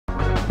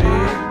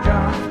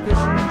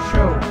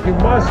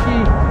to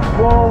musky,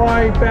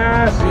 walleye,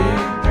 bass.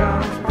 Big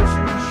John's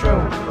Fishing Show.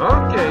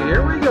 Okay,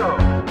 here we go.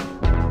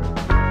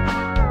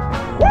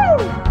 Woo!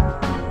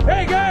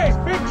 Hey guys,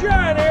 Big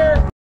John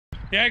here.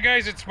 Yeah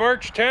guys, it's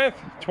March 10th,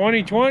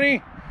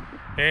 2020.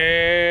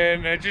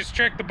 And I just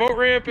checked the boat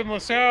ramp in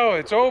LaSalle.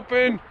 It's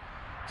open.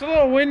 It's a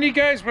little windy,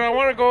 guys, but I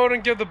want to go out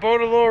and give the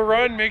boat a little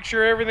run, make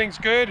sure everything's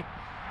good.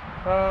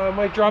 I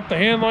might drop the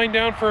hand line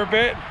down for a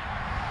bit.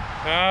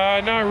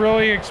 Not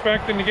really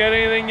expecting to get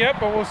anything yet,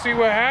 but we'll see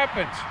what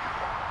happens.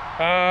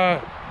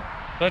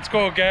 Let's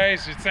go,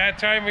 guys. It's that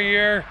time of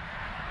year.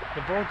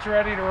 The boat's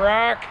ready to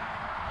rock.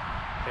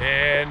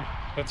 And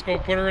let's go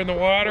put her in the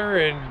water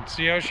and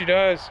see how she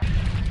does.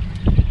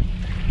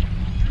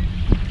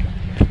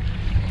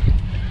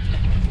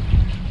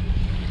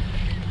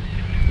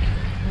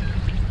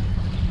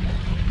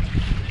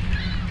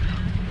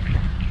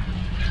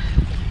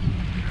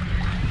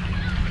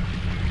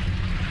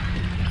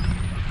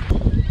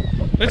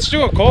 Let's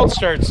do a cold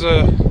start. It's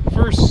the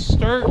first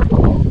start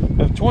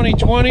of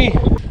 2020.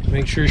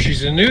 Make sure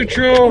she's in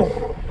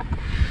neutral.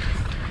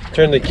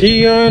 Turn the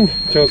key on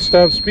until it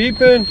stops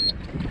beeping.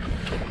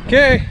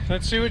 Okay,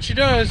 let's see what she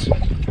does. Look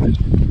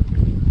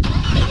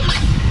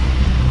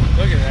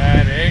at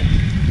that, eh?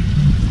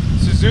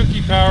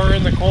 Suzuki power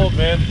in the cold,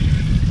 man.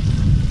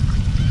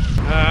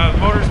 The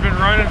motor's been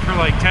running for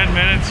like 10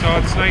 minutes, so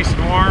it's nice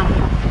and warm.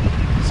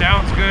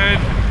 Sounds good.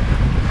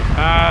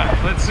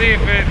 Let's see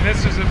if it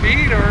misses a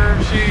beat or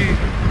if she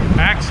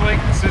acts like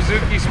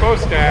Suzuki's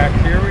supposed to act.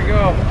 Here we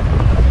go.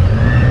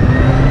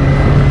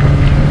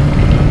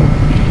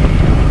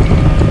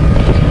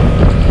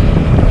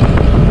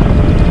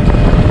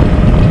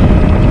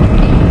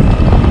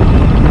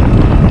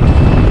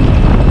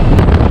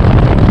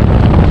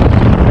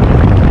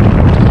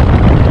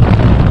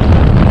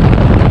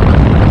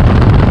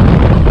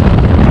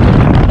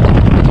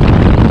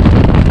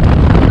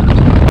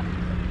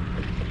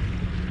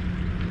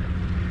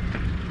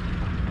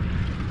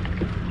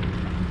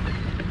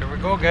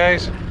 Go,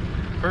 guys.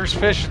 First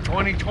fish of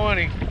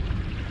 2020.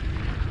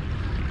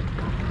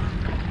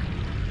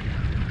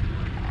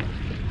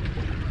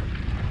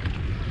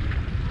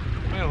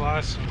 I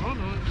lost some. Oh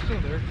no, it's still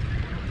there.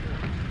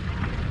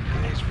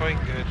 Yeah, he's fighting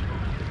good.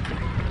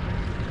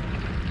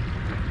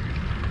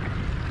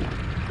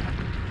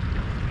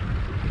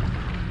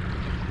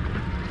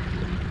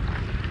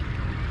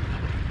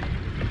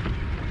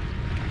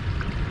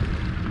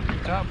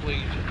 Top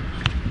lead.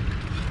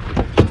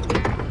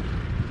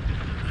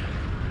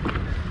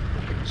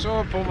 So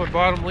I pull my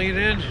bottom lead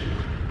in,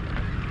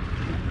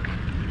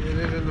 get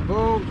it in the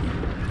boat,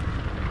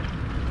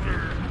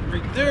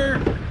 right there.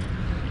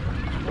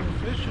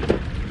 Fishing.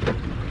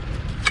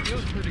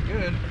 Feels pretty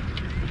good.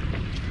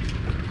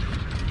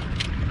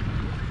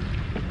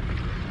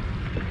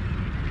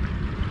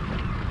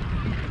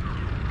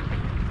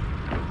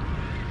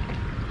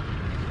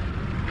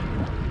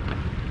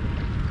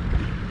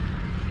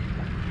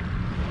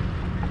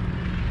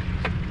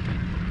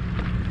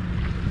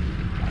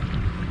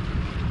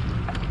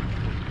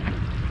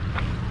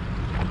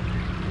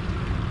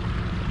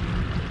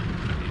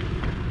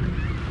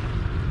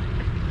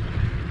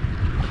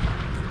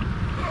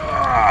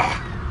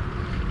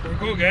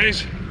 Go,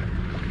 guys.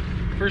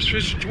 First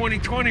fish of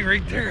 2020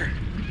 right there.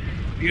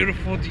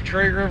 Beautiful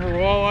Detroit River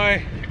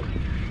walleye.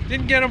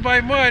 Didn't get him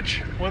by much.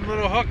 One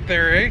little hook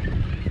there, eh?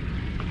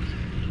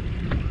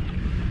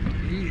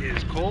 He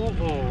is cold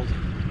old.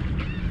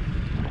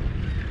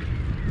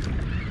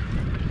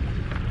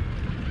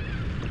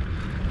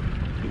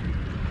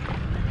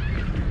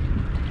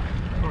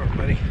 Come on,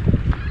 buddy.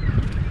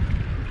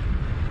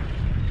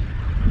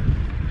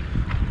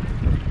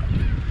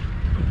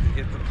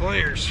 Get the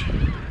players.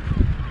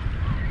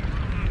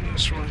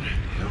 This one,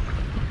 yep.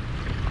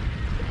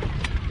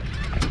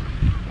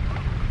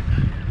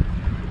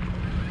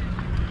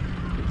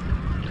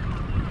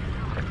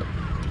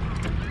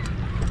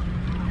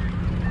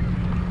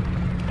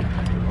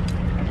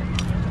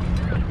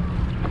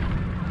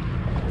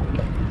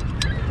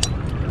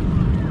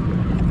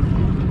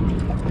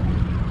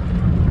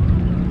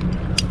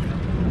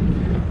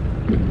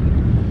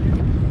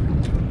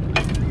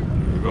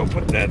 We'll go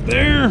put that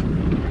there.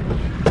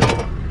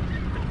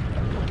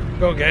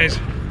 Go, guys.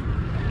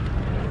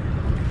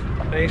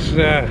 Nice,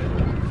 there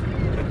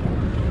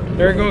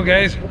we go,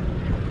 guys.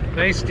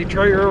 Nice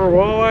Detroit River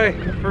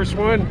walleye. First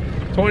one,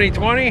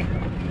 2020.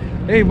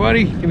 Hey,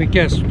 buddy, give me a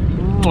kiss.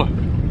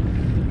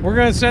 We're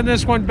gonna send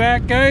this one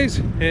back,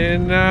 guys,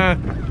 and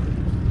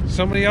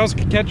somebody else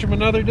can catch him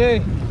another day.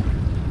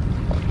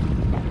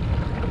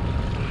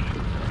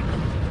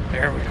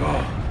 There we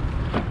go.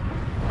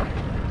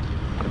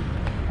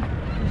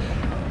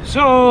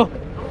 So,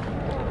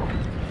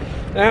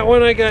 that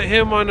one I got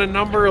him on a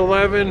number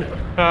 11.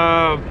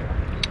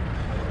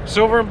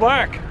 Silver and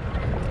black.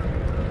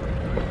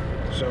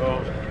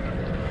 So,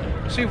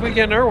 see if we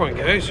get another one,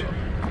 guys.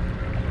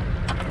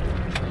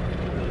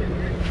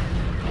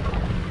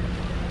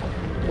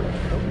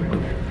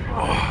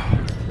 Oh.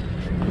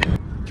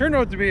 Turned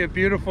out to be a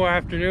beautiful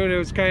afternoon. It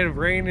was kind of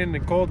raining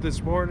and cold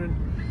this morning.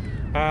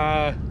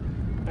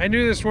 I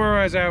knew this morning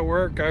when I was at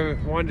work. I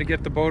wanted to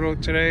get the boat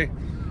out today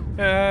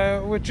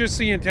with just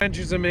the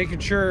intentions of making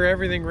sure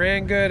everything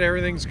ran good,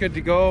 everything's good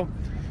to go,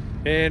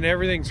 and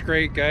everything's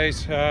great,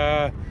 guys.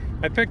 I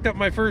picked up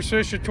my first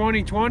fish of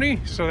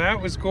 2020, so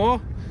that was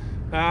cool.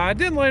 I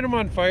didn't light them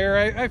on fire.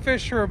 I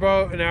fished for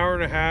about an hour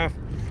and a half.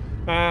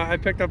 I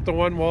picked up the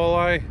one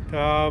walleye.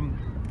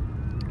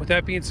 With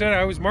that being said,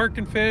 I was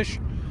marking fish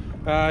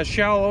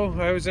shallow.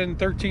 I was in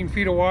 13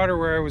 feet of water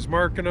where I was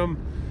marking them,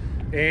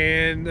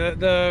 and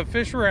the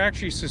fish were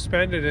actually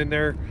suspended in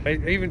there. I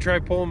even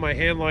tried pulling my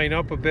hand line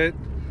up a bit,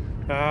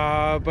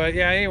 but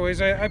yeah,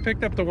 anyways, I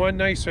picked up the one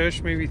nice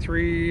fish, maybe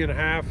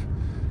 3.5,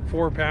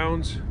 4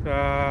 pounds.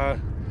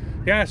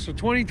 Yeah, so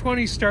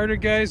 2020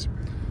 started, guys.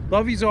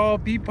 Love yous all.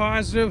 Be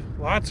positive.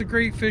 Lots of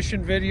great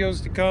fishing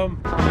videos to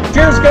come.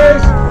 Cheers,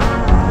 guys.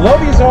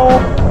 Love yous all.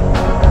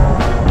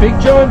 Big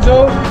John's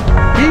out.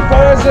 Be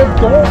positive.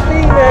 Don't be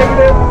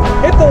negative.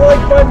 Hit the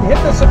like button. Hit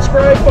the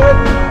subscribe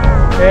button.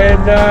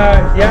 And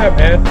yeah,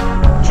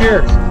 man.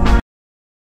 Cheers.